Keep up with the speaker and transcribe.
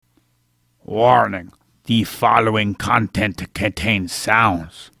Warning. The following content contains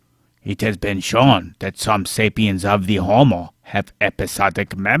sounds. It has been shown that some sapiens of the Homo have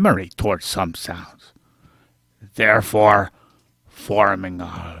episodic memory towards some sounds, therefore forming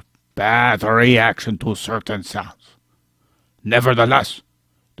a bad reaction to certain sounds. Nevertheless,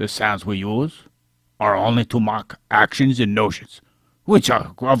 the sounds we use are only to mock actions and notions, which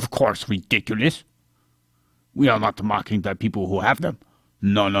are, of course, ridiculous. We are not mocking the people who have them.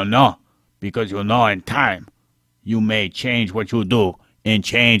 No, because in time, you may change what you do and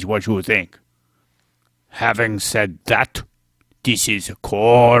change what you think. Having said that, this is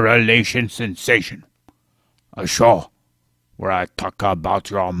Correlation Sensation, a show where I talk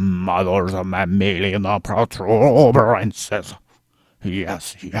about your mother's mammalian protuberances.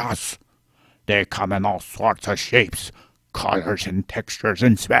 Yes. They come in all sorts of shapes, colors, and textures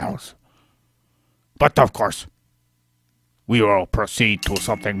and smells. But of course, we will proceed to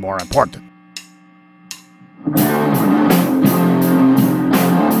something more important.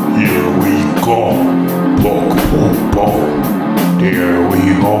 Here we go. Poke, poke, poke. There we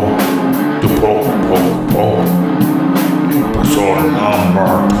go. The poke, poke, poke. Episode number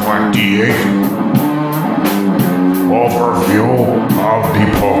 28. Overview of the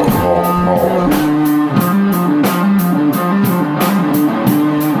poke, poke, poke.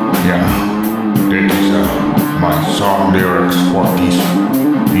 Yeah, this is my song lyrics for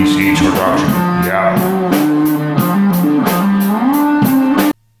this introduction. Yeah.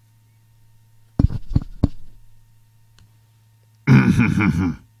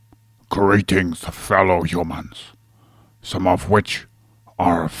 Greetings, fellow humans, some of which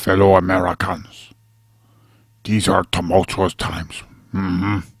are fellow Americans. These are tumultuous times.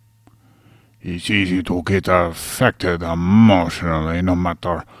 It's easy to get affected emotionally, no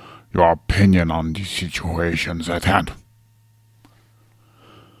matter your opinion on the situations at hand.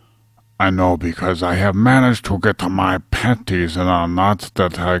 I know because I have managed to get my panties in a knot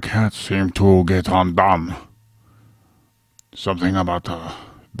that I can't seem to get undone. Something about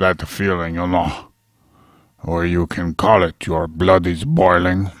that feeling, or you can call it your blood is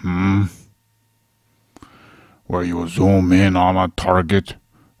boiling, where you zoom in on a target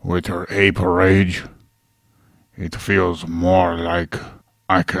with your ape rage. It feels more like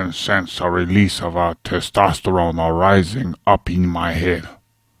I can sense a release of a testosterone arising up in my head,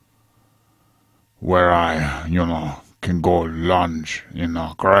 where I, can go lunge in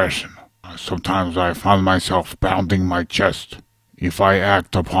aggression. Sometimes I find myself pounding my chest. If I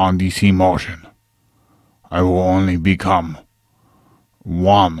act upon this emotion, I will only become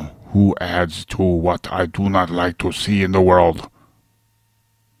one who adds to what I do not like to see in the world.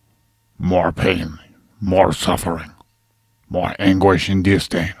 More pain, more suffering, more anguish and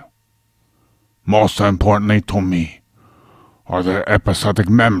disdain. Most importantly to me are the episodic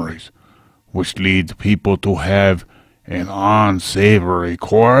memories which lead people to have an unsavory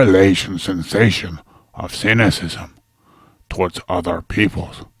correlation sensation of cynicism towards other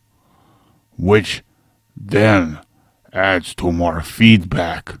peoples, which then adds to more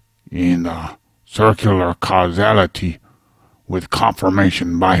feedback in the circular causality with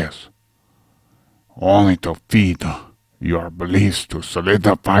confirmation bias, only to feed your beliefs, to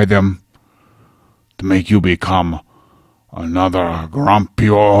solidify them, to make you become another grumpy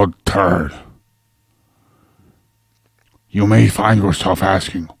old turd. You may find yourself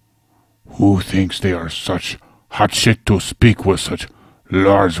asking, who thinks they are such hot shit to speak with such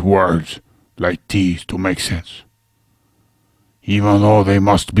large words like these to make sense, even though they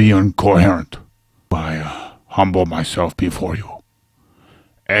must be incoherent? I humble myself before you,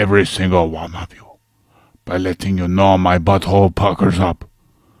 every single one of you, by letting you know my butthole puckers up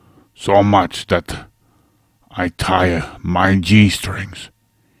so much that I tie my G-strings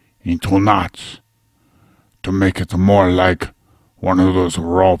into knots to make it more like one of those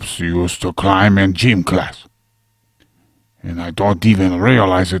ropes you used to climb in gym class. And I don't even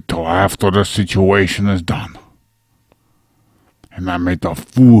realize it till after the situation is done. And I made a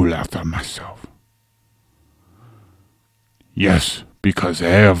fool out of myself. Yes, because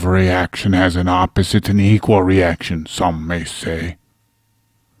every action has an opposite and equal reaction, some may say.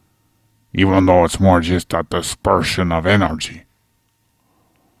 Even though it's more just a dispersion of energy.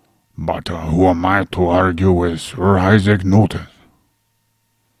 But who am I to argue with Sir Isaac Newton?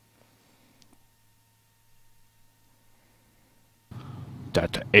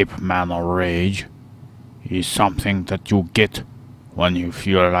 That ape-man rage is something that you get when you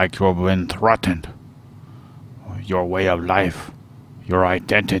feel like you've been threatened. Your way of life, your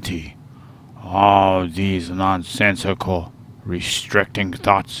identity, all these nonsensical, restricting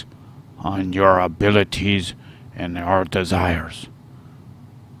thoughts on your abilities and your desires.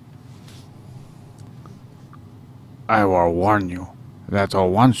 I will warn you that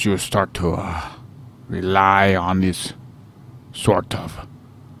once you start to rely on this sort of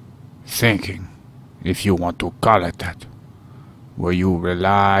thinking, if you want to call it that, where you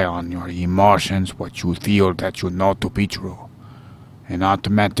rely on your emotions, what you feel that you know to be true, and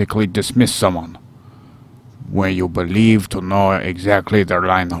automatically dismiss someone when you believe to know exactly their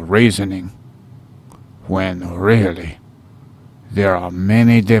line of reasoning, when really there are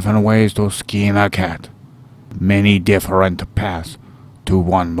many different ways to skin a cat, many different paths to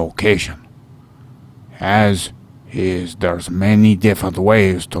one location, as is there's many different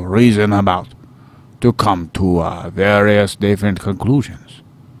ways to reason about to come to various different conclusions.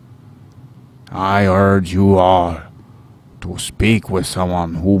 I urge you all to speak with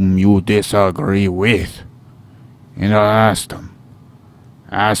someone whom you disagree with and ask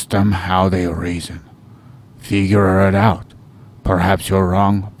them how they reason. Figure it out. Perhaps you're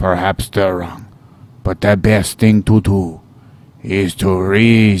wrong, perhaps they're wrong, but the best thing to do is to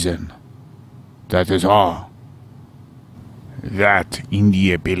reason. That is all. That in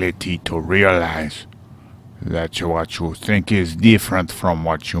the ability to realize that what you think is different from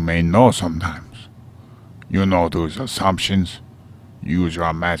what you may know sometimes. You know those assumptions, use your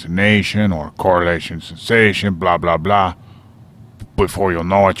imagination or correlation sensation, blah blah blah. Before you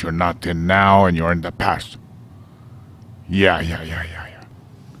know it, you're not in now and you're in the past. Yeah.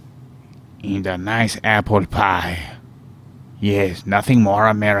 In the nice apple pie. Yes, nothing more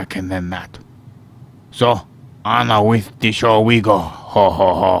American than that. So, on with the show we go. Ho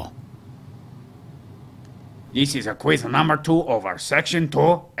ho ho. This is a quiz number 2 over section 2,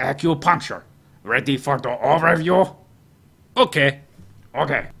 acupuncture. Ready for the overview? Okay.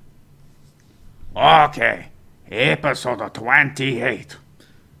 Okay. Episode 28.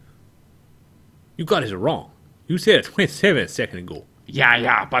 You got it wrong. You said it 27 seconds ago.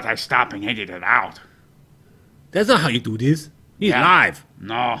 Yeah, but I stopped and edited it out. That's not how you do this. He's Yeah. live.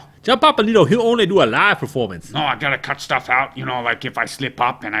 No, John Papalito, he'll only do a live performance. I gotta cut stuff out, like if I slip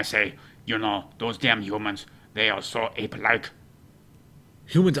up and I say, those damn humans, they are so ape-like.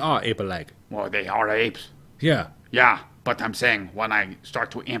 Humans are ape-like. Well, they are apes. Yeah. Yeah, but I'm saying when I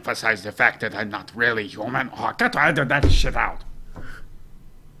start to emphasize the fact that I'm not really human, I gotta edit that shit out.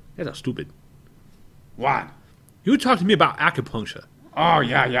 That's stupid. What? You talk to me about acupuncture. Oh,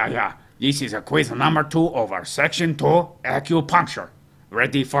 yeah. This is a quiz number 2 over section 2, acupuncture.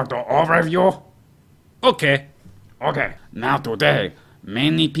 Ready for the overview? Okay. Okay, now today,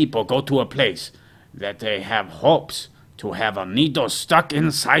 many people go to a place that they have hopes to have a needle stuck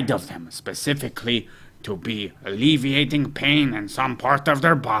inside of them, specifically to be alleviating pain in some part of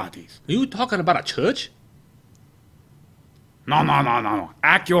their bodies. Are you talking about a church? No.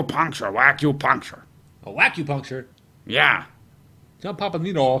 Acupuncture. A acupuncture? Yeah. John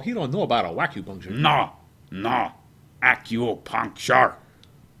Papalito, he don't know about a acupuncture. No. Acupuncture.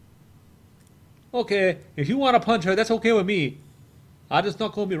 Okay, if you want to punch her, that's okay with me. I just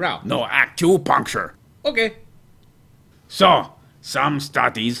not gonna be around. No, acupuncture. Okay. So, some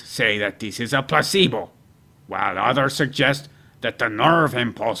studies say that this is a placebo, while others suggest that the nerve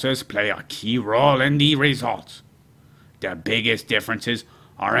impulses play a key role in the results. The biggest differences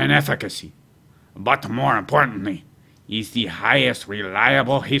are in efficacy, but more importantly, is the highest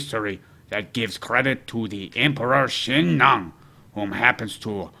reliable history that gives credit to the Emperor Shin Nung, whom happens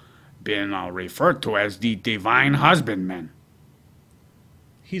to have been referred to as the Divine Husbandman.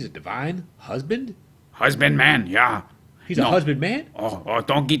 He's a divine husband? Husbandman, yeah. He's a husbandman? Oh,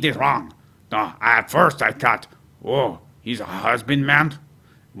 don't get this wrong. No, at first I thought, he's a husbandman?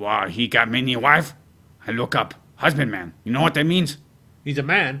 Well, he got many wife? I look up, husbandman. You know what that means? He's a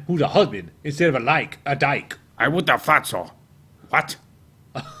man who's a husband instead of a dyke. I would have thought so. What?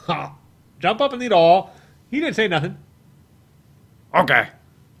 Jump up and eat all. He didn't say nothing. Okay.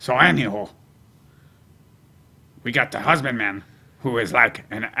 So anywho, we got the husbandman, who is like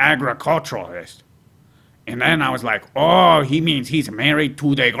an agriculturalist. And then I was like, he means he's married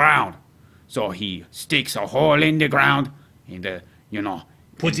to the ground. So he sticks a hole in the ground, and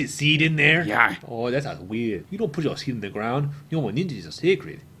Puts his seed in there? Yeah. Oh, that sounds weird. You don't put your seed in the ground. Ninja is a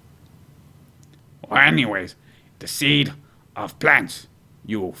secret. Well, anyways, the seed of plants,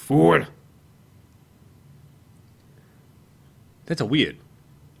 you fool. That's a weird.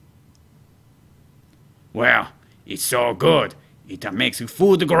 Well, it's so good, it makes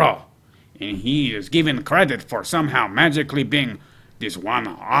food grow. And he is given credit for somehow magically being this one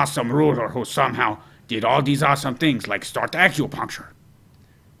awesome ruler who somehow did all these awesome things like start acupuncture.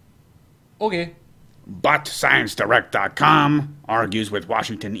 Okay. But ScienceDirect.com argues with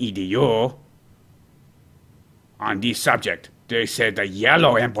Washington EDU on this subject. They said the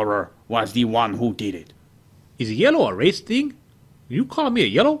Yellow Emperor was the one who did it. Is yellow a race thing? You calling me a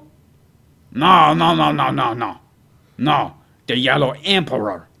yellow? No. No, the Yellow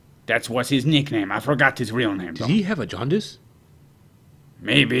Emperor. That was his nickname. I forgot his real name, though. Did he have a jaundice?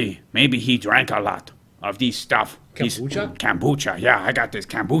 Maybe he drank a lot of these stuff. Kombucha? Kombucha, yeah, I got this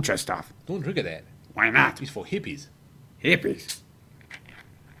kombucha stuff. Don't drink of that. Why not? It's for hippies. Hippies.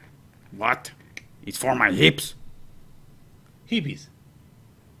 What? It's for my hips? Hippies.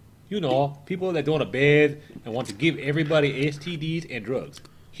 You know, people that don't want to bed and want to give everybody STDs and drugs.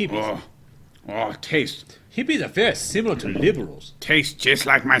 Hippies. Oh, taste. Hippies are very similar to liberals. Tastes just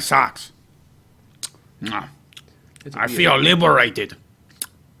like my socks. That's I weird. feel liberated.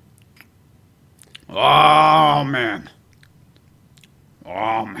 Oh, man.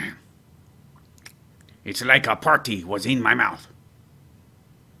 It's like a party was in my mouth.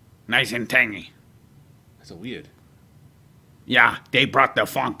 Nice and tangy. That's so weird. Yeah, they brought the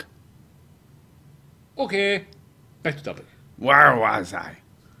funk. Okay, back to topic. Where was I?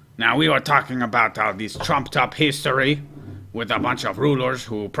 Now, we were talking about this trumped-up history with a bunch of rulers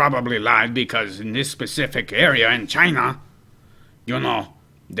who probably lied because in this specific area in China, you know,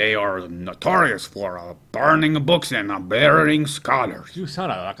 they are notorious for burning books and burying scholars. You sound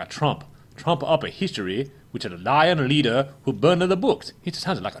like a Trump. Trump up a history which is a lion leader who burned the books. It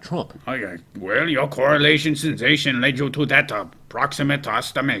sounds like a Trump. Okay, well, your correlation sensation led you to that approximate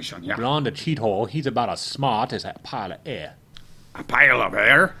estimation, yeah. Blonde cheat hole, he's about as smart as a pile of air. A pile of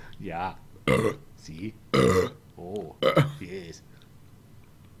air? Yeah. See? Oh, yes.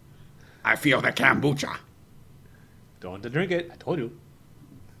 I feel the kombucha. Don't drink it. I told you.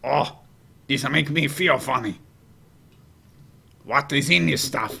 Oh, this make me feel funny. What is in this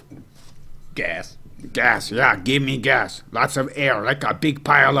stuff? Gas. Gas, yeah, give me gas. Lots of air, like a big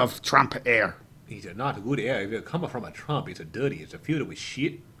pile of Trump air. It's not good air. If it comes from a Trump, it's dirty. It's filled with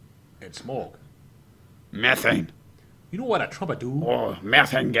shit and smoke. Methane. You know what a Trumper do? Oh,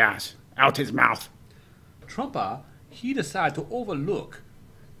 methane gas. Out his mouth. Trumper, he decided to overlook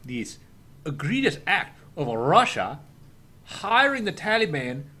this egregious act of Russia hiring the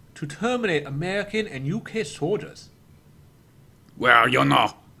Taliban to terminate American and UK soldiers. Well, you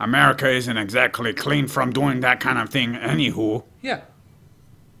know, America isn't exactly clean from doing that kind of thing anywho. Yeah.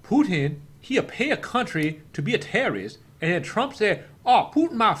 Putin, he'll pay a country to be a terrorist, and then Trump said, oh,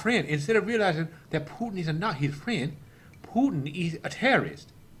 Putin my friend, instead of realizing that Putin is not his friend. Putin is a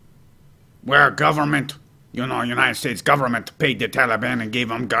terrorist. Where government, you know, United States government paid the Taliban and gave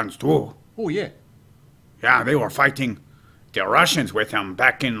them guns too. Oh, yeah. Yeah, they were fighting the Russians with them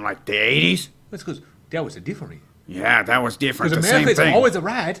back in like the 80s. That's because that was a different. Yeah, that was different. Because The America same is thing. always a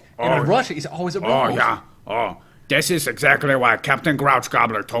right, and Oh. Russia is always a Oh, wrong. yeah. Oh, this is exactly why Captain Grouch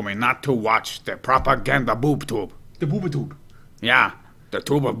Gobbler told me not to watch the propaganda boob tube. The booba-doob. Yeah, the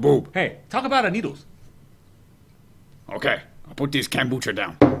tube of boob. Hey, talk about the needles. Okay, I'll put this kombucha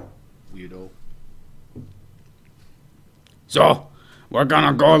down. Weirdo. So, we're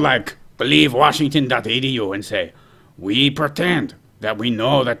gonna go like believewashington.edu and say, we pretend that we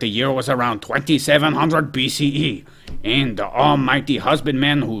know that the year was around 2700 BCE, and the almighty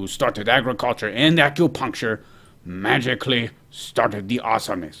husbandman who started agriculture and acupuncture magically started the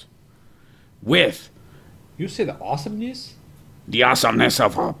awesomeness. With You say the awesomeness? the awesomeness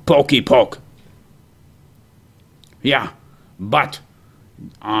of a pokey poke. Yeah, but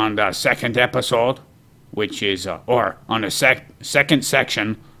on the second episode, which is, or on the second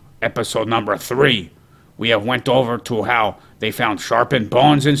section, episode number 3, we have went over to how they found sharpened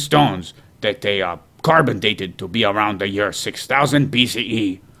bones and stones that they carbon dated to be around the year 6000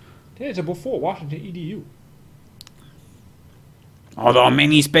 BCE. That's before Washington EDU. Although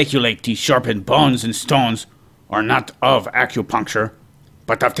many speculate these sharpened bones and stones are not of acupuncture,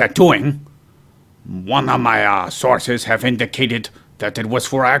 but of tattooing, one of my sources have indicated that it was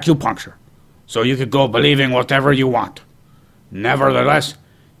for acupuncture. So you could go believing whatever you want. Nevertheless,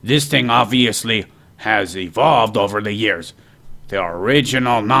 this thing obviously has evolved over the years. The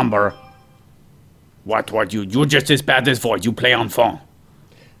original number... What, you're just as bad as Void. You play on phone.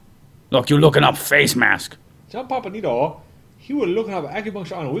 Look, you're looking up face mask. John Papanito, he was looking up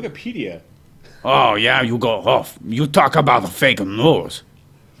acupuncture on Wikipedia. Oh, yeah, you go off. You talk about the fake news.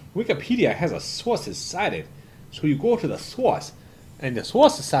 Wikipedia has a source cited. So you go to the source, and the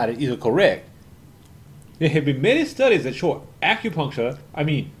source cited is correct. There have been many studies that show Wikipedia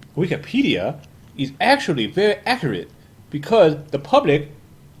is actually very accurate because the public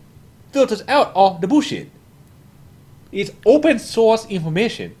filters out all the bullshit. It's open source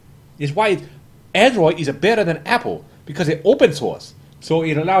information. It's why Android is better than Apple, because it's open source. So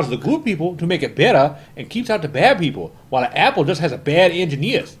it allows the good people to make it better and keeps out the bad people, while Apple just has a bad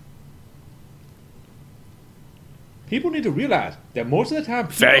engineers. People need to realize that most of the time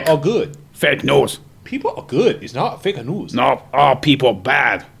people Fake. are good. Fake news. People are good. It's not fake news. Not all people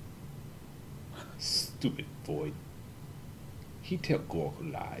bad. Stupid boy. He tell Gork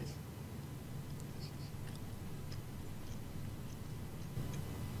lies.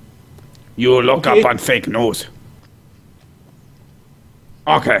 You look Okay. up on fake news.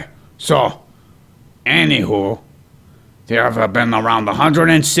 Okay, so, anywho, there have been around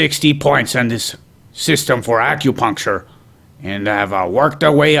 160 points in this system for acupuncture, and have worked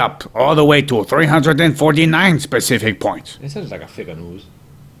their way up all the way to 349 specific points. That sounds like a fake news.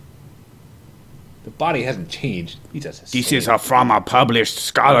 The body hasn't changed. He's just a This is from a published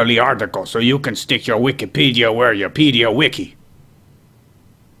scholarly article, so you can stick your Wikipedia where your pedia wiki.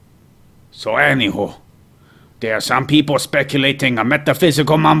 So anywho, there are some people speculating a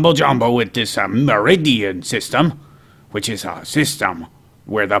metaphysical mumbo-jumbo with this meridian system, which is a system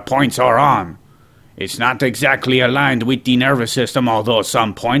where the points are on. It's not exactly aligned with the nervous system, although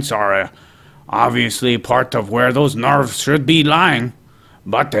some points are obviously part of where those nerves should be lying.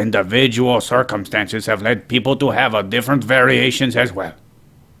 But individual circumstances have led people to have different variations as well,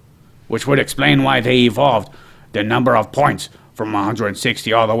 which would explain why they evolved the number of points from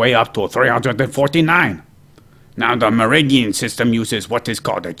 160 all the way up to 349. Now, the meridian system uses what is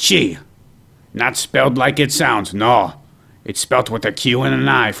called a chi. Not spelled like it sounds, no. It's spelled with a Q and an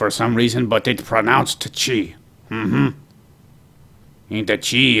I for some reason, but it's pronounced chi. And the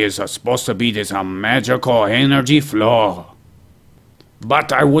chi is supposed to be this magical energy flow.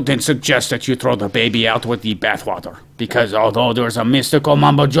 But I wouldn't suggest that you throw the baby out with the bathwater, because although there's a mystical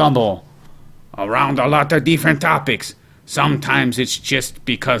mumbo-jumbo around a lot of different topics, sometimes it's just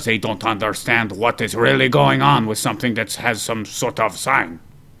because they don't understand what is really going on with something that has some sort of sign.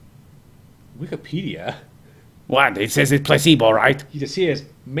 Wikipedia. What? It says it's placebo, right? He just says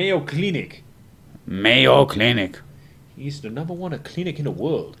Mayo Clinic. Mayo Clinic. He's the #1 clinic in the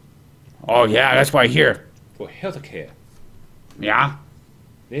world Oh, yeah, that's why here. for healthcare. Yeah?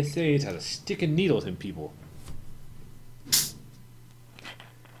 They say it has sticking needles in people.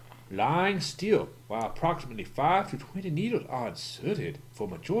 Lying still while approximately 5 to 20 needles are inserted for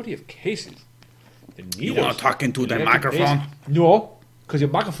majority of cases. The needles You want to talk into the electric microphone? base- No, because your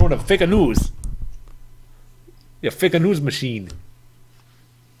microphone is fake news. Your fake news machine.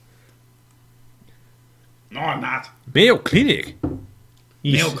 No, I'm not. Mayo Clinic.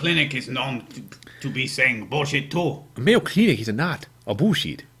 Mayo Clinic is known to be saying bullshit too. Mayo Clinic is not a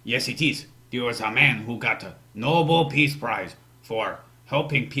bullshit. Yes, it is. There was a man who got a Nobel Peace Prize for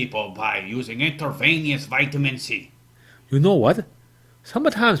helping people by using intravenous vitamin C. You know what?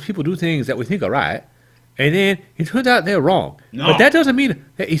 Sometimes people do things that we think are right, and then it turns out they're wrong. No. But that doesn't mean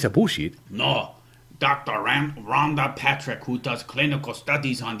that it's a bullshit. No, Dr. Rhonda Patrick, who does clinical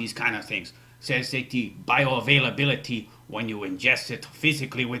studies on these kind of things, says that the bioavailability when you ingest it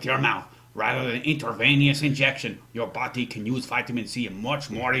physically with your mouth rather than intravenous injection, your body can use vitamin C much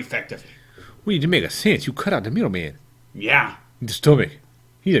more effectively. We need to make a sense. You cut out the middleman. Yeah, The stomach.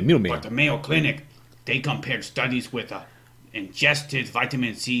 He's a middleman. but the Mayo Clinic, they compared studies with ingested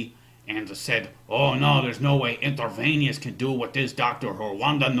vitamin C and said, oh no, there's no way intravenous can do what this doctor who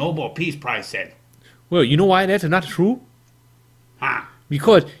won the Nobel Peace Prize said. Well, you know why that's not true? Huh?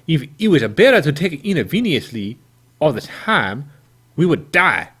 Because if it was better to take it intravenously all the time, we would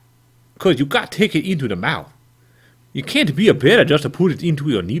die. Because you got to take it into the mouth. It can't be better just to put it into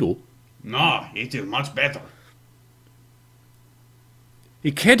your needle. No, it is much better.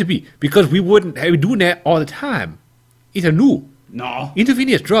 It can't be, because we wouldn't have doing that all the time. It's a new. No,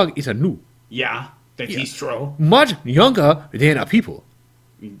 Intravenous drug is a new. yeah, that is true. Much younger than a people.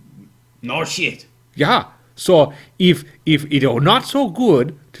 No shit. Yeah. So if it are not so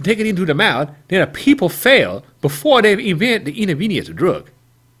good to take it into the mouth, then a people fail before they invent the intravenous drug.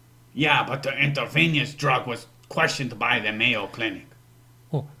 Yeah, but the intravenous drug was questioned by the Mayo Clinic.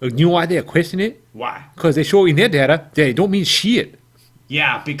 Oh, you know why they're questioning it? Why? Because they show in their data that it don't mean shit.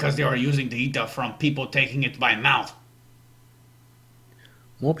 Yeah, because they were using the data from people taking it by mouth.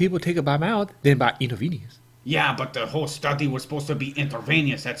 More people take it by mouth than by intravenous. Yeah, but the whole study was supposed to be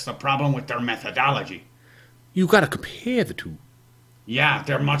intravenous. That's the problem with their methodology. You gotta compare the two. Yeah,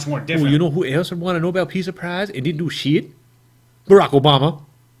 they're much more Oh, different. you know who else won a Nobel Peace Prize and didn't do shit? Barack Obama.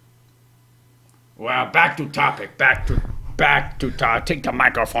 Well, back to topic. Back to take the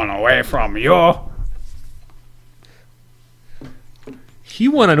microphone away from you. He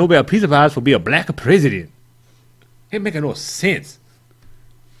won a Nobel Peace Prize for being a black president. It make no sense.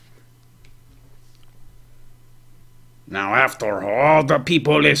 Now, after all the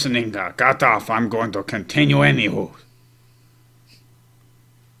people listening got off, I'm going to continue anywho.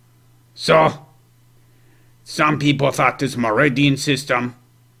 So, Some people thought this meridian system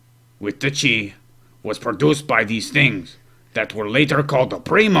with the chi was produced by these things that were later called the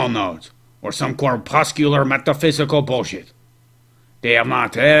primo nodes, or some corpuscular metaphysical bullshit. They have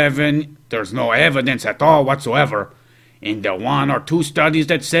not there's no evidence at all whatsoever in the 1 or 2 studies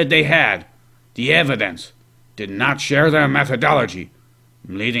that said they had. The evidence did not share their methodology,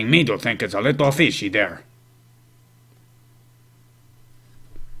 leading me to think it's a little fishy there.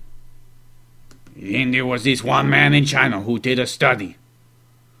 And there was this one man in China who did a study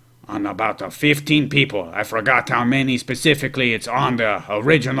on about 15 people. I forgot how many specifically. It's on the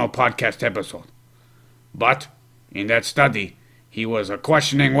original podcast episode. But in that study, he was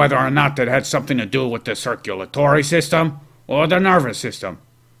questioning whether or not that had something to do with the circulatory system or the nervous system.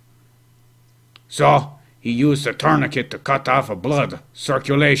 So he used a tourniquet to cut off a blood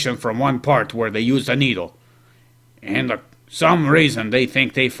circulation from one part where they used a needle. And some reason they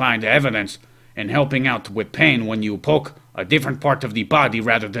think they find evidence in helping out with pain when you poke a different part of the body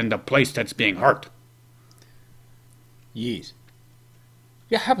rather than the place that's being hurt. Yes.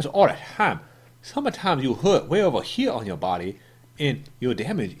 It happens all the time. Sometimes you hurt way over here on your body, and your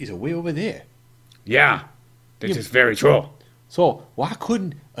damage is way over there. Yeah, that is very true. So why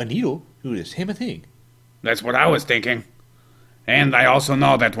couldn't a needle do the same thing? That's what I was thinking. And I also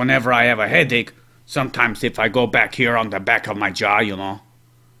know that whenever I have a headache, sometimes if I go back here on the back of my jaw,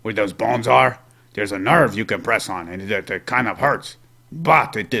 where those bones are, there's a nerve you can press on, and it kind of hurts.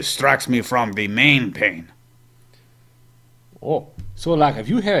 But it distracts me from the main pain. Oh, so like if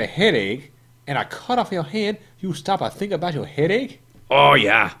you have a headache, and I cut off your hand, you stop and think about your headache? Oh,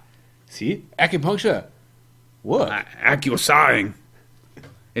 yeah. See? Acupuncture. What? Accusawing.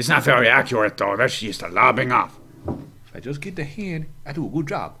 It's not very accurate, though. That's just a lobbing off. If I just get the hand, I do a good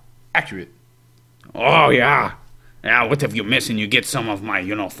job. Accurate. Oh, yeah. Yeah, what if you miss and you get some of my,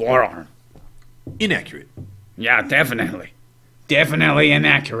 forearm? Inaccurate. Yeah, definitely. Definitely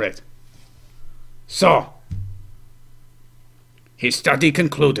inaccurate. So, his study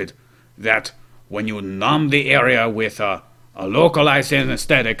concluded that when you numb the area with a localized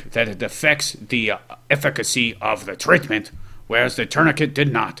anesthetic, that it affects the efficacy of the treatment, whereas the tourniquet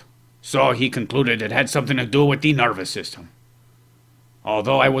did not. So he concluded it had something to do with the nervous system.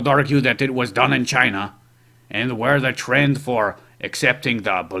 Although I would argue that it was done in China, and where the trend for accepting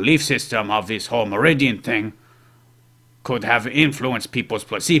the belief system of this whole meridian thing could have influenced people's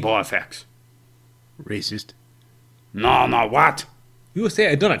placebo effects. Racist. No, what? You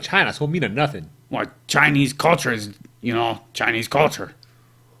say I done in China, so it mean nothing. Well, Chinese culture is, Chinese culture.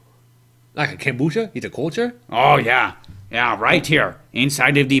 Like a kombucha? It's a culture? Oh, yeah. Yeah, right here,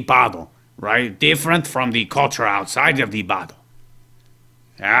 inside of the bottle. Right? Different from the culture outside of the bottle.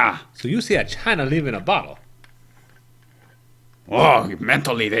 Yeah. So you say a China live in a bottle? Oh,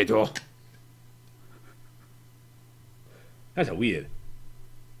 mentally they do. That's weird.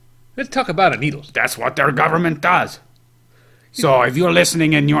 Let's talk about the needles. That's what their government does. So if you're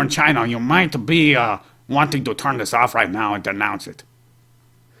listening and you're in China, you might be wanting to turn this off right now and denounce it.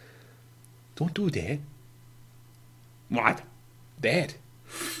 Don't do that. What? That.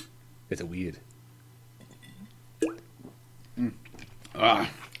 That's weird.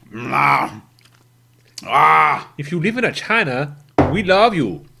 If you live in a China, we love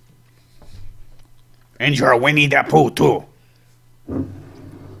you. And you're Winnie the Pooh, too.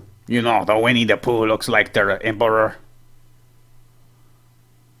 The Winnie the Pooh looks like their emperor.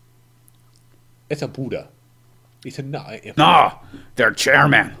 It's a Buddha. It's a No, their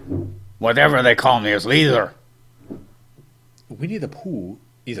chairman. Whatever they call me, is leader. Winnie the Pooh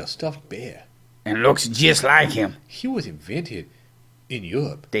is a stuffed bear. And looks just like him. He was invented in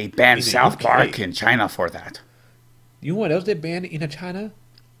Europe. They banned South Park in China for that. You know what else they banned in China?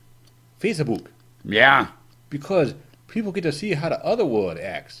 Facebook. Yeah. Because people get to see how the other world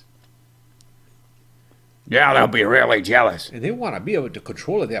acts. Yeah, they'll be really jealous. And they want to be able to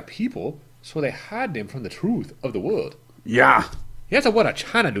control their people, so they hide them from the truth of the world. Yeah. That's what a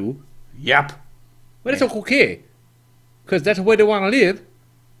China do. Yep. But it's okay. Because that's the way they want to live.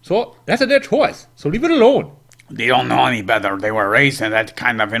 So that's their choice. So leave it alone. They don't know any better. They were raised in that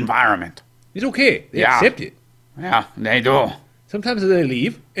kind of environment. It's okay. They accept it. Yeah, they do. Sometimes they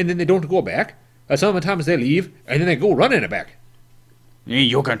leave, and then they don't go back. Sometimes they leave, and then they go running back.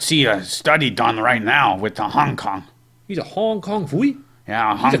 You can see a study done right now with Hong Kong. He's a Hong Kong fooey?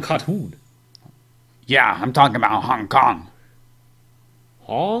 Yeah, he's a cartoon. Yeah, I'm talking about Hong Kong.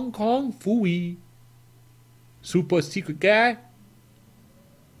 Hong Kong fooey. Super secret guy.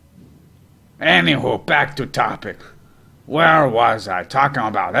 Anywho, back to topic. Where was I? Talking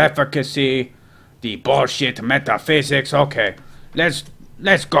about efficacy, the bullshit metaphysics. Okay, let's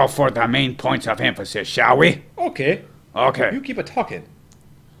let's go for the main points of emphasis, shall we? Okay. Okay. You keep a talking.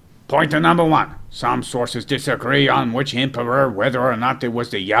 Point number 1. Some sources disagree on which emperor, whether or not it was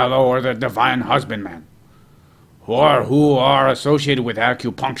the Yellow or the Divine Husbandman, or who are associated with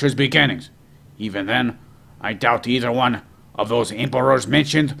acupuncture's beginnings. Even then, I doubt either one of those emperors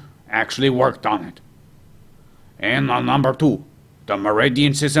mentioned actually worked on it. And on number 2, the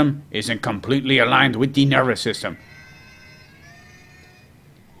meridian system isn't completely aligned with the nervous system.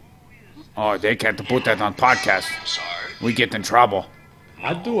 Oh, they can't put that on podcast. Sorry. We get in trouble.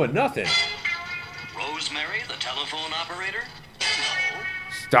 I'm doing nothing. Rosemary, the telephone operator? No.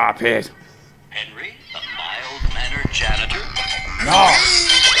 Stop it. Henry, the mild-mannered janitor? No!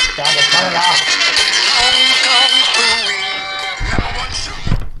 Stop it, turn it off.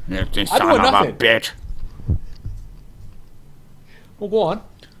 You son doing of a nothing. bitch. Well, go on.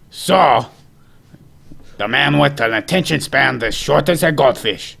 So, the man with an attention span the short as a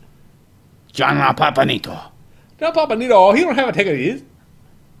goldfish, John Papanito. Now, Papa Needle, he don't have a take of these.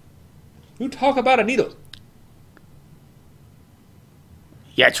 You talk about a needle.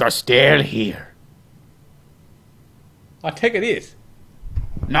 Yet you're still here. I take it is.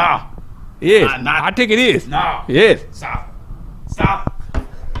 No. Yes. Not- I take it is. No. Yes. Stop. Stop.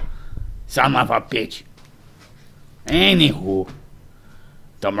 Son of a bitch. Anywho,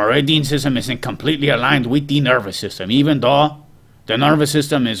 the meridian system isn't completely aligned with the nervous system, even though the nervous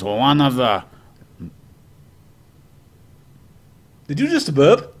system is one of the... Did you just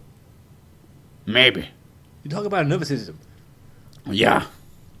burp? Maybe. You talk about a nervous system. Yeah.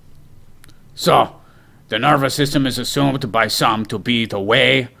 So, the nervous system is assumed by some to be the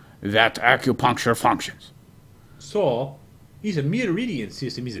way that acupuncture functions. So, is a meridian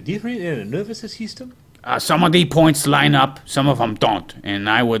system is different than a nervous system? Some of the points line up, some of them don't. And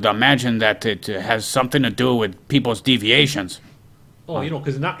I would imagine that it has something to do with people's deviations. Oh,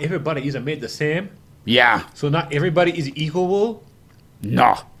 because not everybody is made the same. Yeah. So not everybody is equal.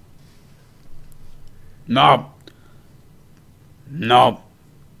 No. No. No.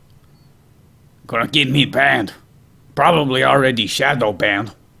 Gonna get me banned. Probably already shadow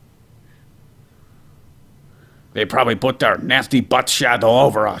banned. They probably put their nasty butt shadow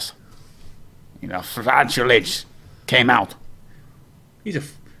over us. Flatulence came out. He's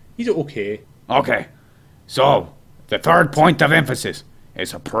okay. Okay. So, the third point of emphasis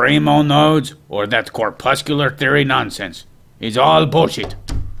is a primo nodes or that corpuscular theory nonsense. It's all bullshit.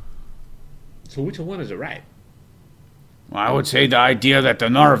 So which one is it right? I would say the idea that the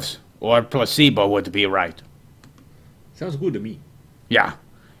nerves or placebo would be right. Sounds good to me. Yeah.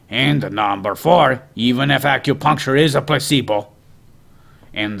 And number 4, even if acupuncture is a placebo,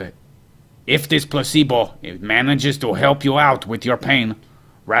 and if this placebo it manages to help you out with your pain,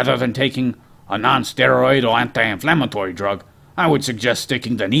 rather than taking a non-steroid or anti-inflammatory drug, I would suggest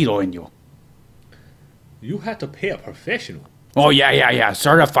sticking the needle in you. You have to pay a professional. Oh, yeah.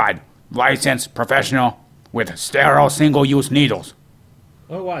 Certified, licensed professional with sterile single-use needles.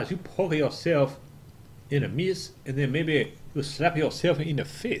 Otherwise, you poke yourself in the miss, and then maybe you slap yourself in the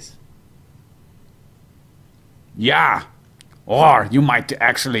face. Yeah. Or you might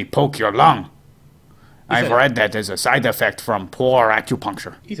actually poke your lung. I've read that as a side effect from poor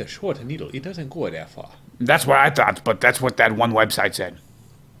acupuncture. It's a short needle. It doesn't go that far. That's what I thought, but that's what that one website said.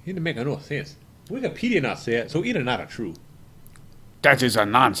 It didn't make no sense. Wikipedia not said, so either not a true. That is a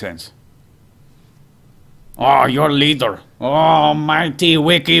nonsense. Oh, your leader. Oh, mighty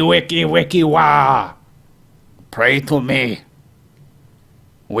wiki wah. Pray to me.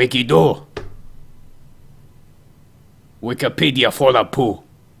 Wiki do. Wikipedia full of poo.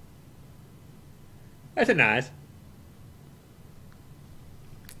 That's nice.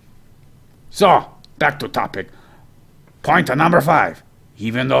 So, back to topic. Point number 5.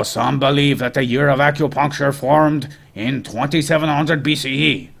 Even though some believe that the year of acupuncture formed in 2700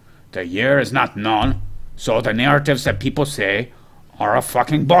 BCE, the year is not known, so the narratives that people say are a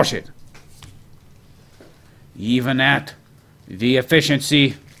fucking bullshit. Even at the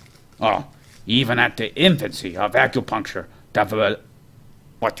infancy of acupuncture,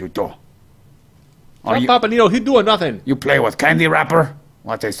 what you do? Papa Nino, he doing nothing. You play with candy wrapper?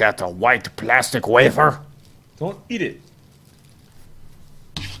 What is that, a white plastic wafer? Don't eat it.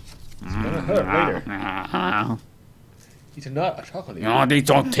 It's gonna hurt later. It's not a chocolate. No, they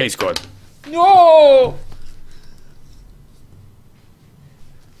don't taste good. No!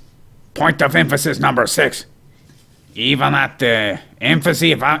 Point of emphasis number 6. Even at the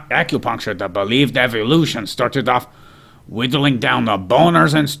infancy of acupuncture, the believed evolution started off whittling down the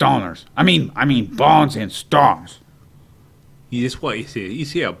boners and stoners. I mean bones and stones. That's what he said. He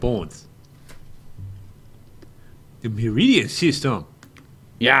said bones. The meridian system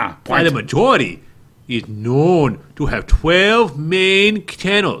Yeah, By the majority, is known to have 12 main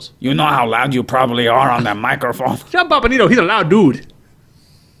channels. You know how loud you probably are on that microphone? John Papanito, he's a loud dude.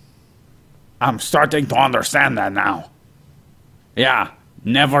 I'm starting to understand that now. Yeah,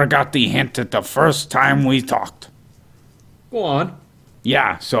 never got the hint at the first time we talked. Go on.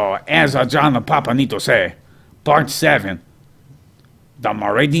 Yeah, so as John Papanito say, Part 7, the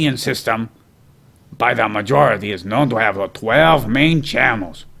meridian system, by the majority, is known to have 12 main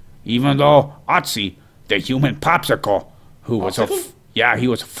channels. Even though Otzi, the human popsicle, who was he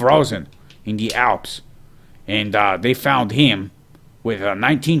was frozen in the Alps, and they found him with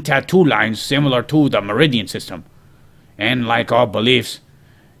 19 tattoo lines similar to the meridian system. And like all beliefs,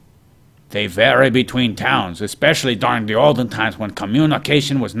 they vary between towns, especially during the olden times when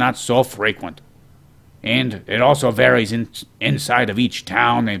communication was not so frequent. And it also varies inside of each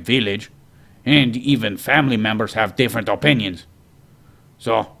town and village, and even family members have different opinions.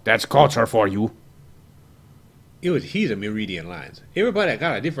 So that's culture for you. He's a meridian lines. Everybody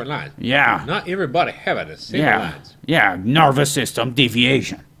got a different lines. Yeah. Not everybody have the same lines. Yeah, nervous system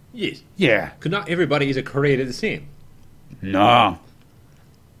deviation. Yes. Yeah. Because not everybody is created the same. No.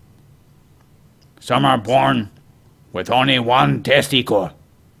 Some are born with only one testicle.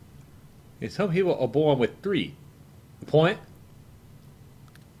 And some people are born with 3. The point?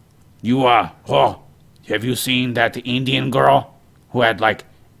 Have you seen that Indian girl who had like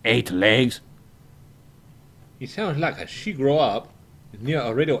 8 legs? It sounds like she grew up near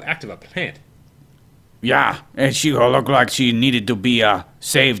a radioactive plant. Yeah, and she looked like she needed to be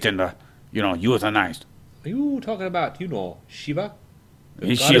saved and, euthanized. Are you talking about, Shiva?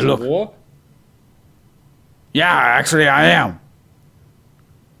 The Is she goddess look- of war? Yeah, actually I am.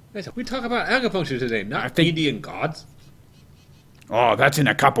 We talk about acupuncture today, not Indian gods. Oh, that's in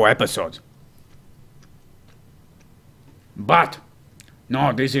a couple episodes. But,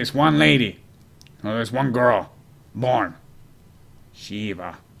 no, this is one lady. No, there's one girl born.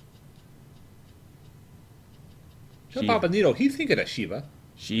 Shiva. John Papanito, he's thinking of Shiva.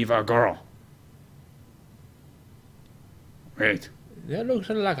 Shiva girl. Wait. That looks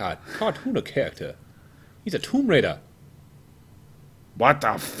like a cartoon character. He's a Tomb Raider. What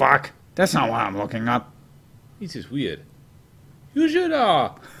the fuck? That's not what I'm looking up. This is weird. You should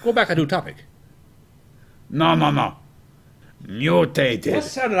go back and do topic. No. Mutated. That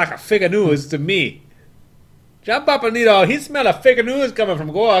sounded like a fake news to me. John Papanito, he smelled a fake news coming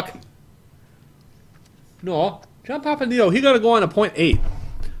from Gork. No, John Papanito, he gonna go on to point 8.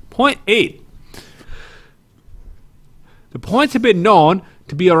 Point 8. The points have been known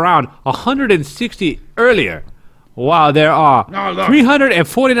to be around 160 earlier. While there are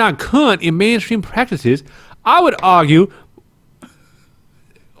 349 current in mainstream practices, I would argue.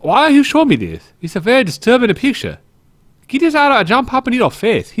 Why are you showing me this? It's a very disturbing picture. Get this out of John Papanito's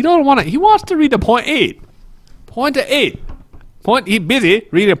face. He don't want to. He wants to read the point 8. Point to 8. He busy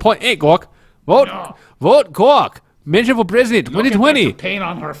reading point 8. Gork. Vote Gork. Mention for president 2020. Look at the pain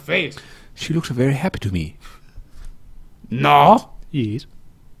on her face. She looks very happy to me. No. Yes.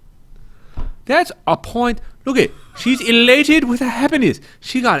 That's a point. Look at. She's elated with her happiness.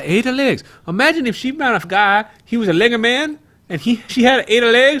 She got 8 legs. Imagine if she found a guy. He was a legger man, and she had 8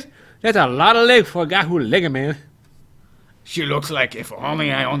 legs. That's a lot of legs for a guy who's a legger man. She looks like if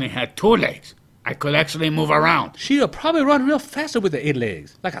I only had 2 legs, I could actually move around. She'll probably run real faster with the 8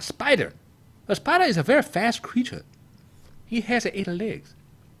 legs, like a spider. A spider is a very fast creature. He has 8 legs.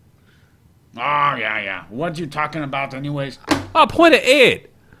 Oh, yeah. What you talking about anyways? Point 8.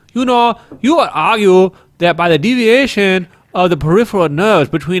 You would argue that by the deviation of the peripheral nerves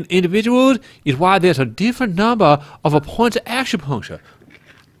between individuals is why there's a different number of points of acupuncture.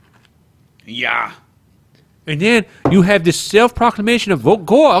 Yeah. And then you have this self-proclamation of vote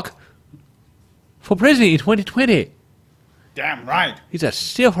Gork for president in 2020. Damn right. It's a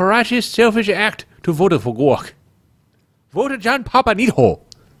self-righteous, selfish act to vote for Gork. Vote John Papanito.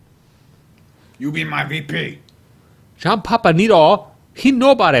 You be my VP. John Papanito, he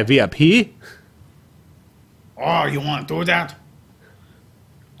nobody VIP. Oh, you want to do that?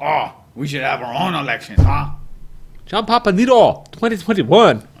 Oh, we should have our own elections, huh? John Papanito,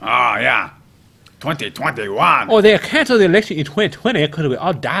 2021. Oh, yeah. 2021. Oh, they canceled the election in 2020 because we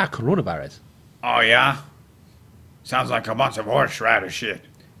all died of coronavirus. Oh, yeah? Sounds like a bunch of horseradish shit.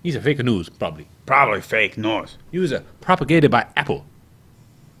 These are fake news, probably. Probably fake news. These are propagated by Apple.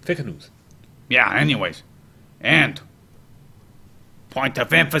 Fake news. Yeah, anyways. And point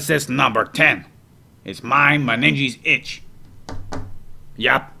of emphasis number 10 is my meninges itch.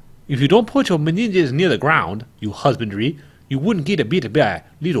 Yup. If you don't put your meninges near the ground, you husbandry, you wouldn't get bit by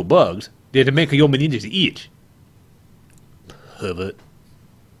little bugs that make your meninges itch. Pervert.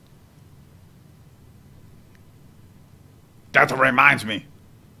 That reminds me.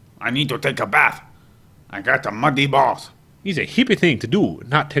 I need to take a bath. I got the muddy balls. It's a hippie thing to do,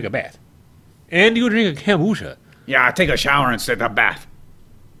 not take a bath. And you drink a kombucha. Yeah, I take a shower instead of bath.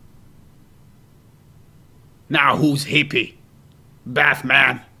 Now who's hippie? Bath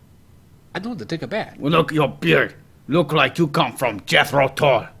man. I don't want to take a bath. Well, look at your beard. Look like you come from Jethro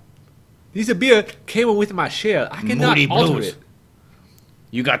Tull. This beard came with my shell. I cannot Moody alter Blues. it.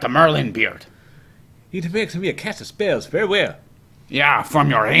 You got the Merlin beard. It makes me cast spells very well. Yeah, from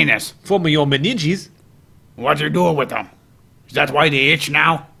your anus. From your meninges. What you do with them? Is that why they itch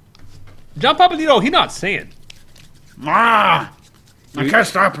now? John Papalito, he not saying. Ah! I can't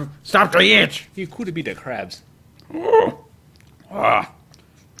stop the itch. He could be the crabs.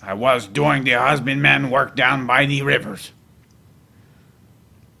 I was doing the husbandman work down by the rivers.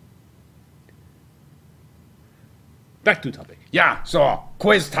 Back to topic. Yeah, so,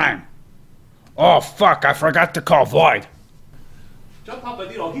 quiz time. Oh, fuck, I forgot to call Void. John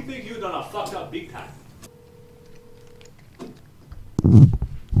Papalito, he think you done fucked up big time.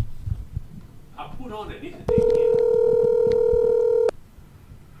 I put on a little thing here.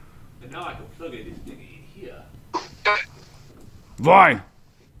 And now I can plug this thing in here. Void.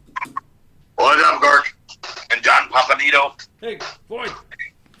 What up, Gert? And John Papanito? Hey, Void!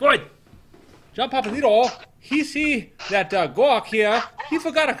 Void! John Papalito, he see that Gork here, he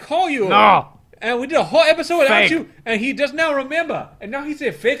forgot to call you. No. And we did a whole episode without Fake. you, and he does now remember. And now he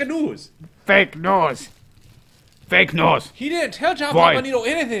said fake news. Fake news. Fake news. He didn't tell John Void. Papalito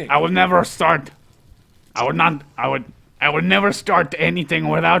anything. I would never start. I would never start anything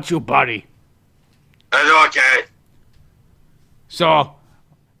without you, buddy. That's okay. So,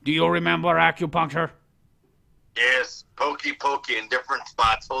 do you remember acupuncture? Yes, pokey in different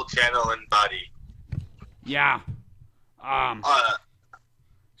spots, whole channel and body. Yeah.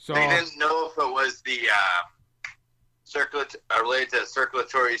 So They didn't know if it was the related to the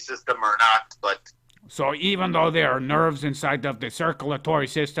circulatory system or not, but So even though there are nerves inside of the circulatory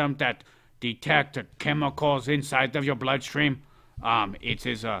system that detect the chemicals inside of your bloodstream, it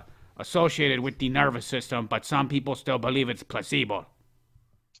is associated with the nervous system, but some people still believe it's placebo.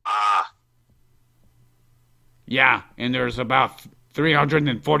 Yeah, and there's about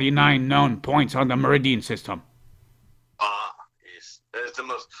 349 known points on the meridian system. yes, it's the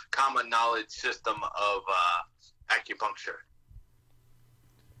most common knowledge system of acupuncture.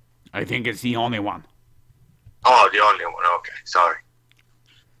 I think it's the only one. Oh, the only one. Okay, sorry.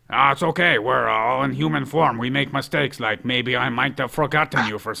 It's okay. We're all in human form. We make mistakes, like maybe I might have forgotten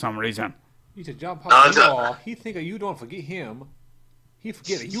you for some reason. He said John No, it's Papalito, he think you don't forget him. He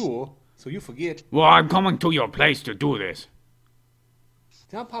forget you, so you forget. Well, I'm coming to your place to do this.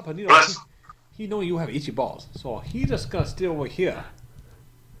 John Papalito, Plus- he know you have itchy balls, so he just gonna stay over here.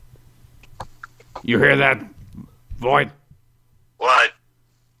 You hear that, Void? What?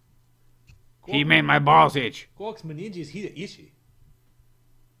 He made my balls itch. Gork's meninges, he itchy.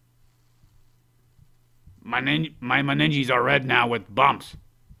 My meninges are red now with bumps.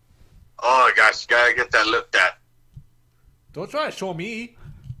 Oh gosh, you gotta get that looked at. Don't try to show me.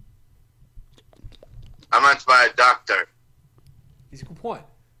 I meant by a doctor. It's a good point.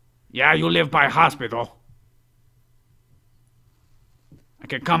 Yeah, you live by hospital. I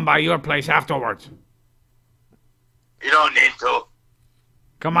can come by your place afterwards. You don't need to.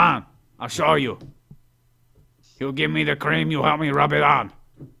 Come on, I'll show you. You give me the cream, you help me rub it on.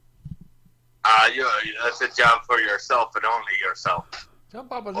 That's a job for yourself and only yourself. John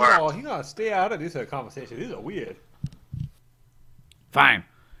Papalito, he gonna stay out of this conversation. This is weird. Fine.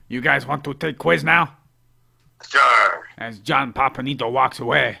 You guys want to take quiz now? Sure. As John Papanito walks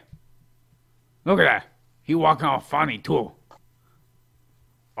away. Look at that. He walking all funny, too.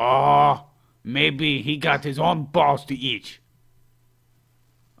 Oh, maybe he got his own balls to eat.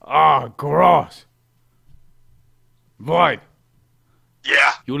 Oh, gross. Void,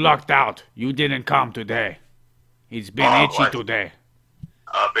 Yeah. you lucked out. You didn't come today. It's been Oh, itchy what? today.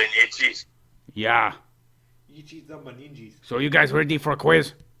 I've been itchy. Yeah. Itchy the meninges. So you guys ready for a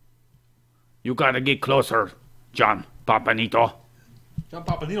quiz? You gotta get closer, John Papanito. John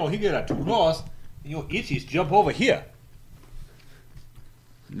Papalito, he get a 2 loss, and your itchies jump over here.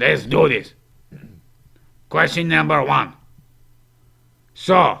 Let's do this. Question number 1.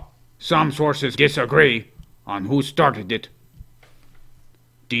 So, some sources disagree on who started it.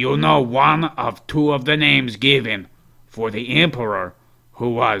 Do you know one of 2 of the names given for the emperor who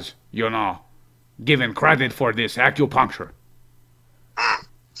was, given credit for this acupuncture?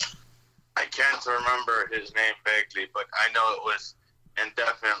 I can't remember his name vaguely, but I know it was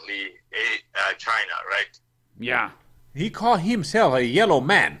indefinitely China, right? Yeah. He called himself a yellow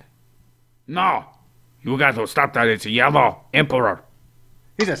man. No. You got to stop that. It's a yellow emperor.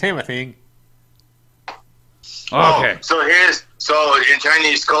 It's the same thing. Okay. So in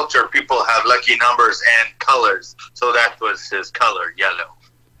Chinese culture, people have lucky numbers and colors. So that was his color, yellow.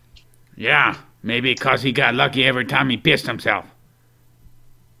 Yeah, maybe because he got lucky every time he pissed himself.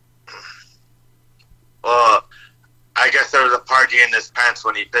 Well, I guess there was a party in his pants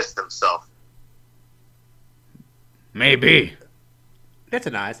when he pissed himself. Maybe. That's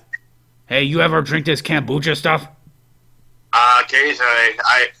nice. Hey, you ever drink this kombucha stuff? Occasionally,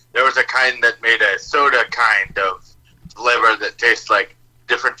 there was a kind that made a soda kind of flavor that tastes like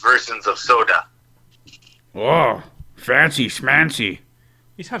different versions of soda. Oh, fancy schmancy.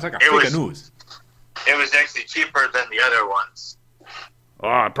 He sounds like a It fake was- news. It was actually cheaper than the other ones.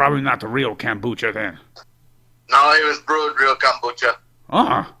 Oh, probably not the real kombucha then. No, it was brewed real kombucha.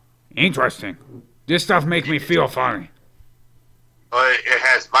 Oh, interesting. This stuff makes me feel funny. It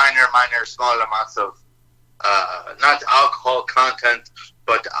has minor, small amounts of, not alcohol content,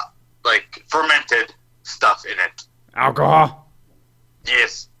 but like fermented stuff in it. Alcohol?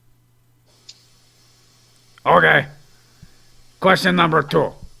 Yes. Okay. Question number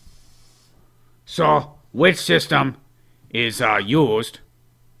 2. So, which system is used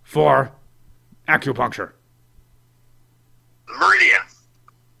for acupuncture? Meridian.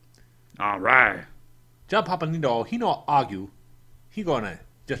 All right. John Papanito, he not argue. He gonna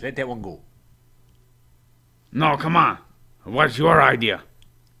just let that one go. No, come on. What's your idea?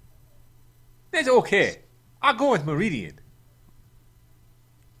 That's okay. I'll go with Meridian.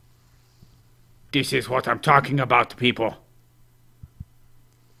 This is what I'm talking about, people.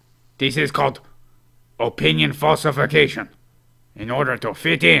 This is called opinion falsification. In order to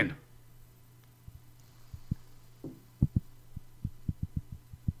fit in.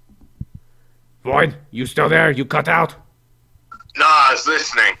 Void, you still there? You cut out? No, I was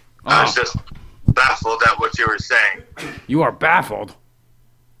listening. I was Oh. just baffled at what you were saying. You are baffled.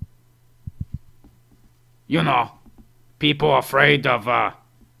 You know, people afraid of,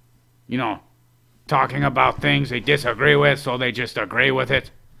 talking about things they disagree with, so they just agree with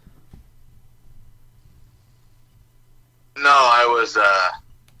it. No, I was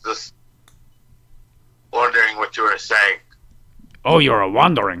just wondering what you were saying. Oh, you're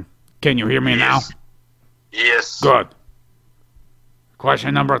wondering. Can you hear me now? Yes. Good.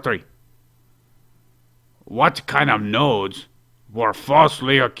 Question number 3. What kind of nodes were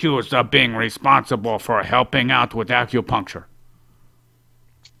falsely accused of being responsible for helping out with acupuncture?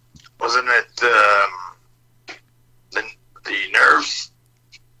 Wasn't it the nerves?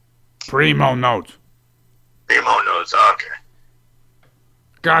 Primo nodes. Primo nodes. Okay.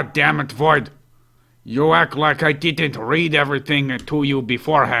 God damn it, Void. You act like I didn't read everything to you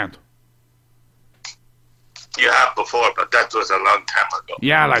beforehand. You have before, but that was a long time ago.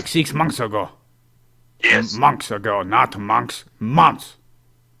 Yeah, like 6 months ago. Yes. Months ago, not monks. Months.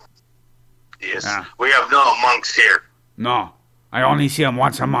 Yes. Ah. We have no monks here. No, I only see them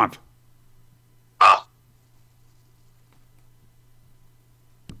once a month. Oh.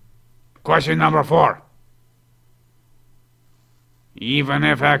 Question number 4. Even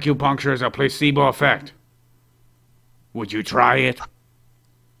if acupuncture is a placebo effect, would you try it?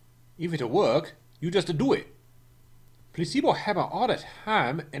 If it work, you just do it. Placebo happen all the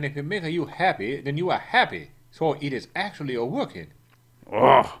time, and if it makes you happy, then you are happy. So it is actually a working.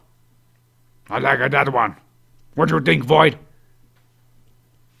 Oh, I like that one. What do you think, Void?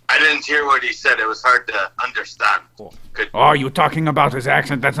 I didn't hear what he said. It was hard to understand. Oh. Oh, you talking about his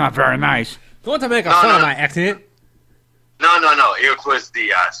accent? That's not very nice. Don't want to make a No, fun of no. my accent. No. It was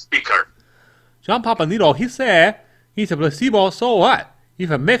the speaker. John Papanito, he said, it's a placebo, so what? If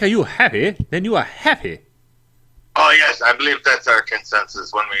it make you happy, then you are happy. Oh, yes. I believe that's our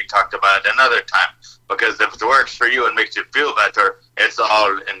consensus when we talked about it another time. Because if it works for you and makes you feel better, it's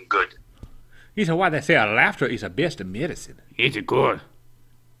all in good. It's why they say laughter is the best medicine. It's good.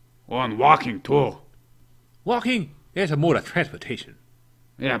 Oh, and walking too. Walking is a mode of transportation.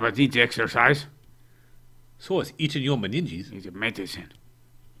 Yeah, but it's exercise. So is eating your meninges. It's a medicine.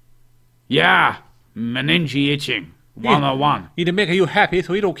 Yeah, meninge itching. 101. It make you happy,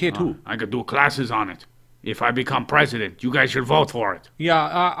 so it okay too. I could do classes on it. If I become president, you guys should vote for it.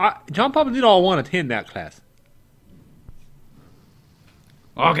 Yeah, John Papanito want to attend that class.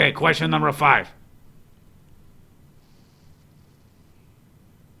 Okay, question number 5.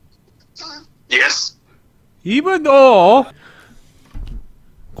 Yes. Even though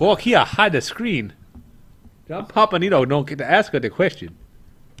go here hide the screen, John Papanito don't get to ask her the question.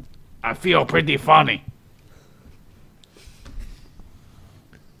 I feel pretty funny.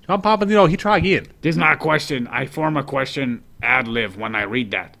 John Papanito, he try again. This is not a question. I form a question ad lib when I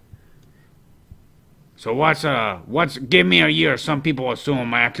read that. So what's give me a year. Some people assume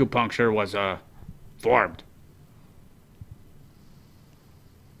my acupuncture was formed.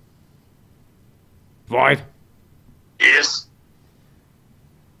 Void? Yes.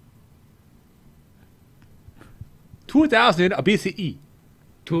 2000 BCE.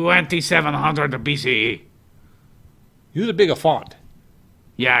 2700 BCE. Use a bigger font.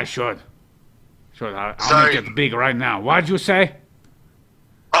 Yeah, I should. I'll Sorry. make it big right now. What'd you say?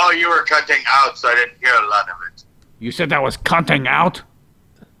 Oh, you were cutting out, so I didn't hear a lot of it. You said that was cutting out?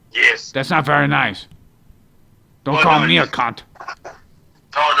 Yes. That's not very nice. Don't Oh, call no, me a it- cunt.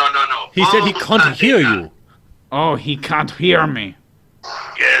 No. He said he Oh, can't hear you. Oh, he can't hear me.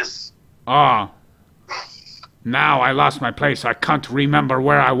 Yes. Oh. Now I lost my place. I can't remember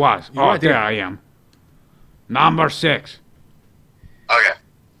where I was. You're Oh, right there. there I am. Number 6. Okay.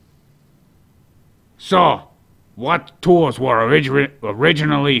 So, what tools were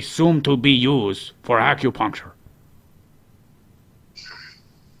originally assumed to be used for acupuncture?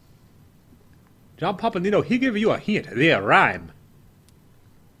 John Papanino, he gave you a hint. They rhyme.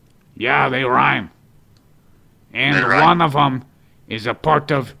 Yeah, they rhyme. And They rhyme. one of them is a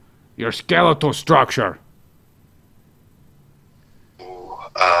part of your skeletal structure.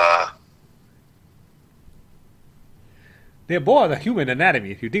 They're both the human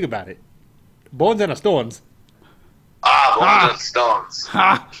anatomy, if you think about it. Bones and stones. Bones and stones.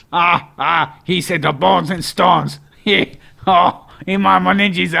 He said the bones and stones. In my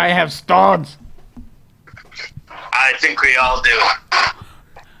meninges I have stones. I think we all do.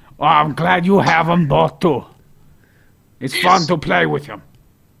 Oh, I'm glad you have them both too. It's Yes. fun to play with them.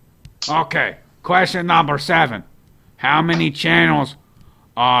 Okay, question number 7. How many channels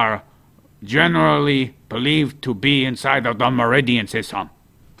are generally believed to be inside of the meridian system?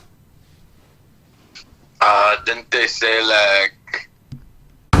 Didn't they say like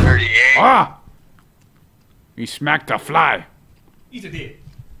 38? Ah! He smacked a fly. He's a dead.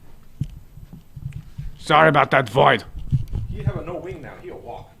 Sorry about that, Void. He have a no wing now. He'll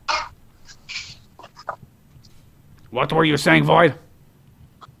walk. What were you saying, Void?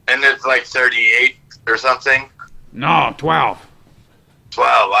 And it's like 38 or something? No, 12.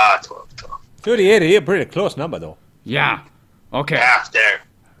 12. 12. 38 is a pretty close number, though. Yeah. Okay. Half there.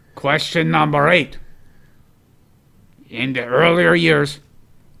 Question number 8. In the earlier years,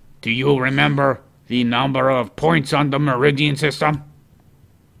 do you remember the number of points on the meridian system?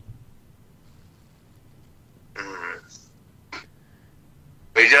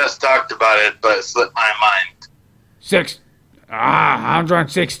 We just talked about it, but it slipped my mind.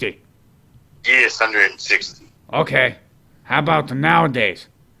 160. Yes, 160. Okay. How about nowadays?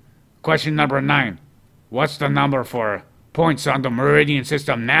 Question number 9. What's the number for points on the meridian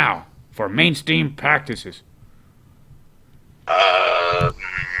system now for mainstream practices?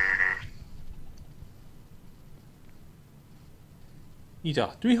 He's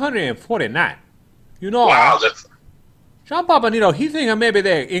a 349. You know, Wow, that's John Papanino, he thinking maybe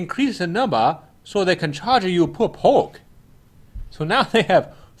they increase the number so they can charge you per poke. So now they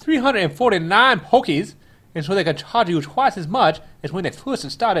have 349 pokies, and so they can charge you twice as much as when they first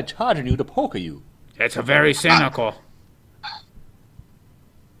started charging you to poke you. That's a very cynical.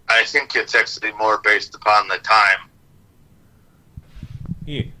 I think it's actually more based upon the time.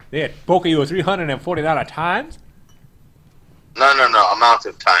 They had poke you 349 times? No, amount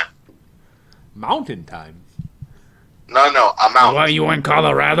of time. Mountain times. No, amount. Were you in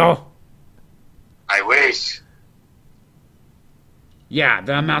Colorado? I wish. Yeah,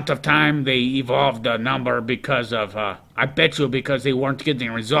 the amount of time they evolved the number because of, I bet you because they weren't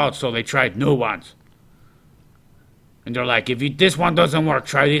getting results, so they tried new ones. And they're like, this one doesn't work,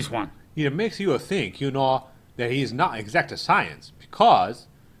 try this one. It makes you think, that he's not exact science. Because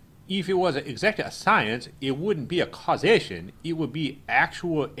if it was exact science, it wouldn't be a causation. It would be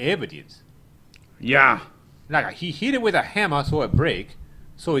actual evidence. Yeah. Like he hit it with a hammer, so it break.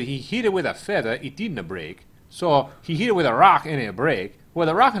 So he hit it with a feather, it didn't break. So he hit it with a rock and it break. Well,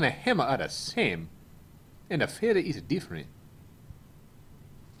 the rock and the hammer are the same, and the feather is different.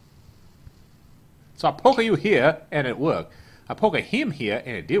 So I poke you here and it worked. I poke him here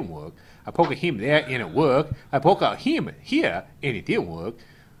and it didn't work. I poke him there and it worked. I poke him here and it didn't work.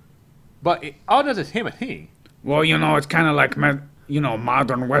 But it all does the same thing. Well, it's kind of like,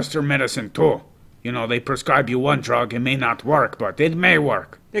 modern Western medicine, too. They prescribe you one drug, it may not work, but it may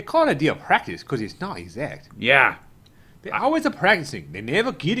work. They call it deal practice because it's not exact. Yeah. They're always practicing. They're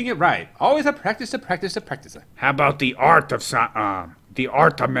never getting it right. Always a practice. How about the art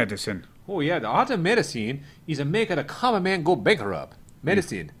of medicine? Oh yeah, the art of medicine is to make a common man go bankrupt.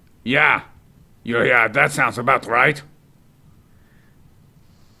 Medicine. Yeah. Yeah, that sounds about right.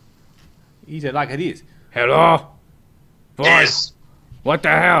 He said like this. Hello? Void, Yes. what the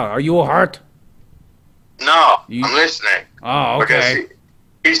hell? Are you hurt? No, You- I'm listening. Oh, Because okay.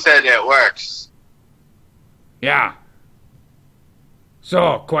 he said it works. Yeah.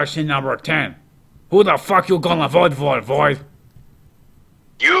 So, question number 10. Who the fuck you gonna vote for, Void?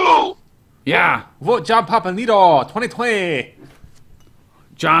 You. Yeah, Vote John Papanito 2020.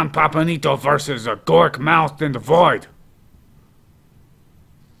 John Papanito versus a gork mouthed in the Void.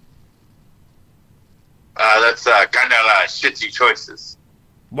 That's kind of shitty choices.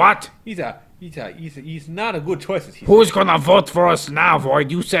 What? He's not a good choice. Who's gonna vote for us now,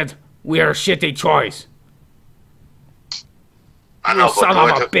 Void? You said we're a shitty choice. I You know, son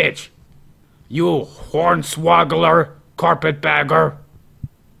but of a bitch. You hornswoggler, carpetbagger.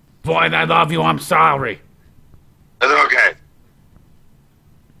 Void, I love you, I'm sorry. That's okay.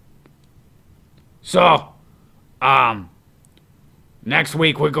 So, next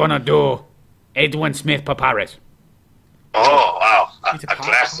week we're gonna do Edwin Smith Papyrus. Oh, wow. It's A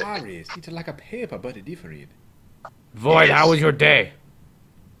classic. papyrus. It's like a paper, but different. Void, Yes. how was your day?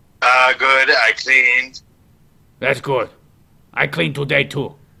 Good. I cleaned. That's good. I cleaned today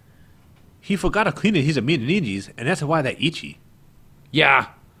too. He forgot to clean his meninges, and that's why they're itchy. Yeah,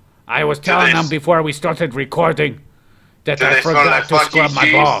 I was telling them before we started recording that Do I they smell forgot like to funky scrub my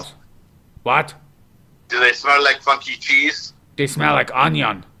cheese? balls. What? Do they smell like funky cheese? They smell like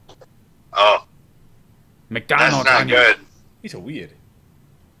onion. Oh, that's McDonald's not onion good. It's weird.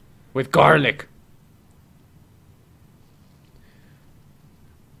 with garlic.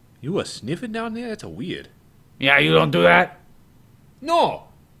 You were sniffing down there? That's weird. Yeah, you don't do that? No,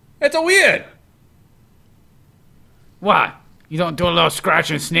 that's weird. What? You don't do a little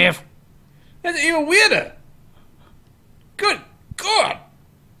scratch and sniff? That's even weirder. Good God.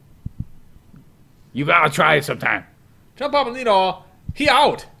 You gotta try it sometime. John Papanito, he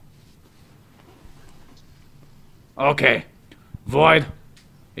out. Okay. Void,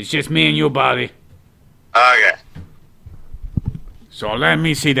 it's just me and you, buddy. Okay. So let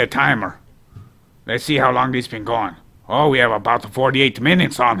me see the timer. Let's see how long this been going. Oh, we have about 48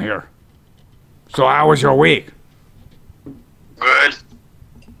 minutes on here. So how was your week? Good.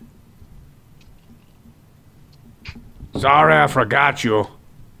 Sorry I forgot you.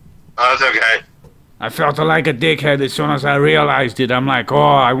 Oh, it's okay. I felt like a dickhead as soon as I realized it. I'm like, oh,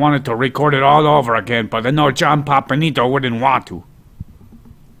 I wanted to record it all over again, but I know John Papanito wouldn't want to.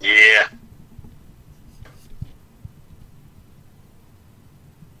 Yeah.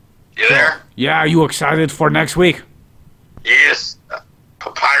 You there? Yeah, are you excited for next week? Yes.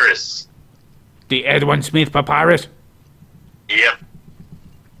 Papyrus. The Edwin Smith Papyrus? Yep.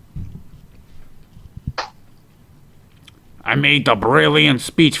 I made the brilliant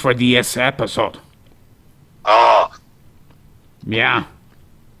speech for this episode. Oh, Yeah.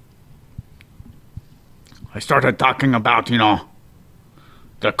 I started talking about,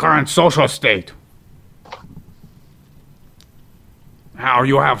 the current social state. How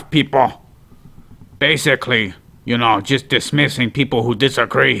you have people basically, just dismissing people who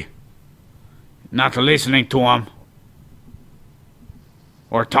disagree, not listening to them,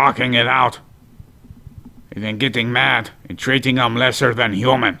 or talking it out, and then getting mad and treating them lesser than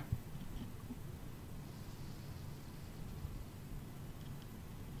human.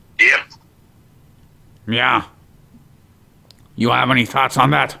 yep. Yeah. You have any thoughts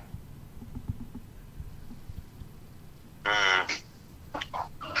on that?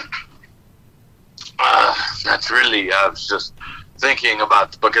 That's really, I was just thinking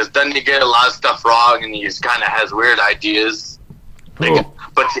about, because then you get a lot of stuff wrong and he just kind of has weird ideas. Who?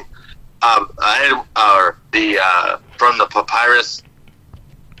 But, from the papyrus.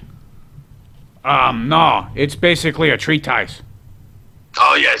 No. It's basically a treatise.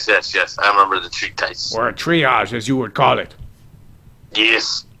 Oh, yes. I remember the treatise. Or a triage, as you would call it.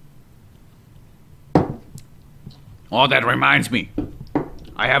 Yes. Oh, that reminds me.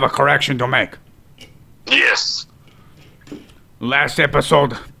 I have a correction to make. Yes. Last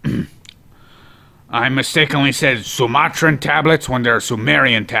episode, I mistakenly said Sumatran tablets when they're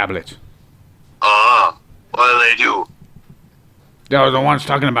Sumerian tablets. What do they do? They were the ones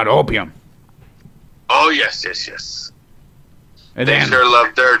talking about opium. Oh, yes. And They then, sure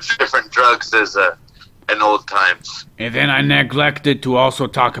love their different drugs as in old times. and then I neglected to also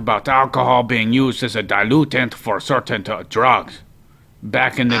talk about alcohol being used as a diluent for certain drugs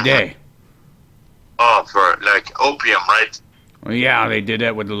back in the day. Oh, for like opium, right? Well, yeah, they did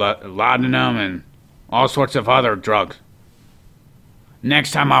that with laudanum and all sorts of other drugs.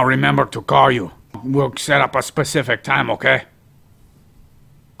 Next time I'll remember to call you. We'll set up a specific time, okay?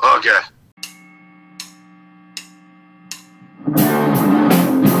 Okay.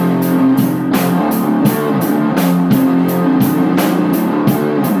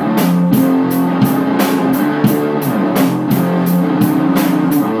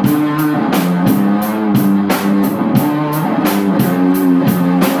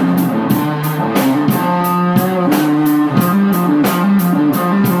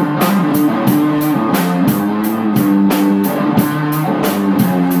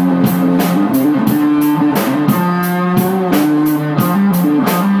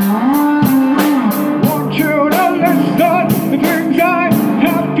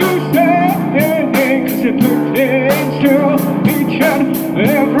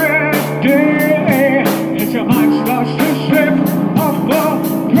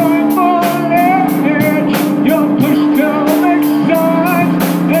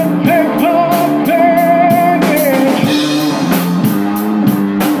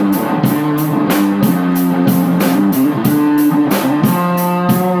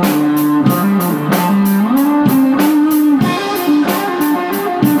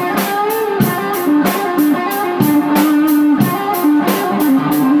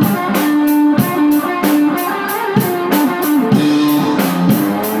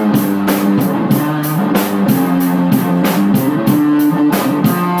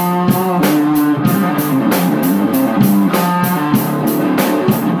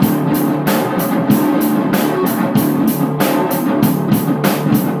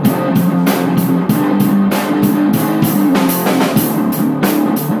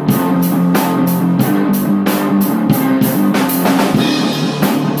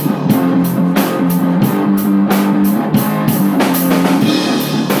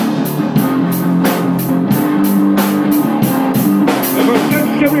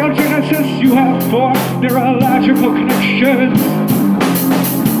 You have formed neurological connections.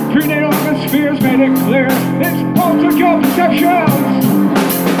 Prenatal atmospheres made it clear it's altered your perceptions.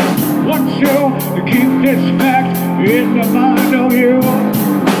 Want to keep this fact in the mind of you.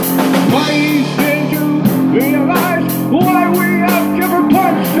 Why did you realize why we have different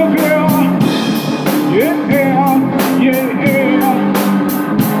points of view? Yeah, yeah, yeah, yeah.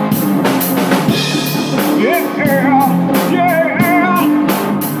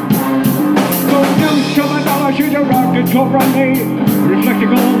 So new terminology derived totally,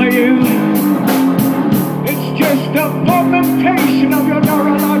 reflecting only you. It's just a fermentation of your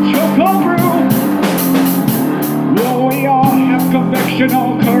neurological brew. Well, we all have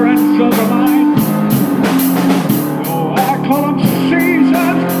convectional currents of the mind.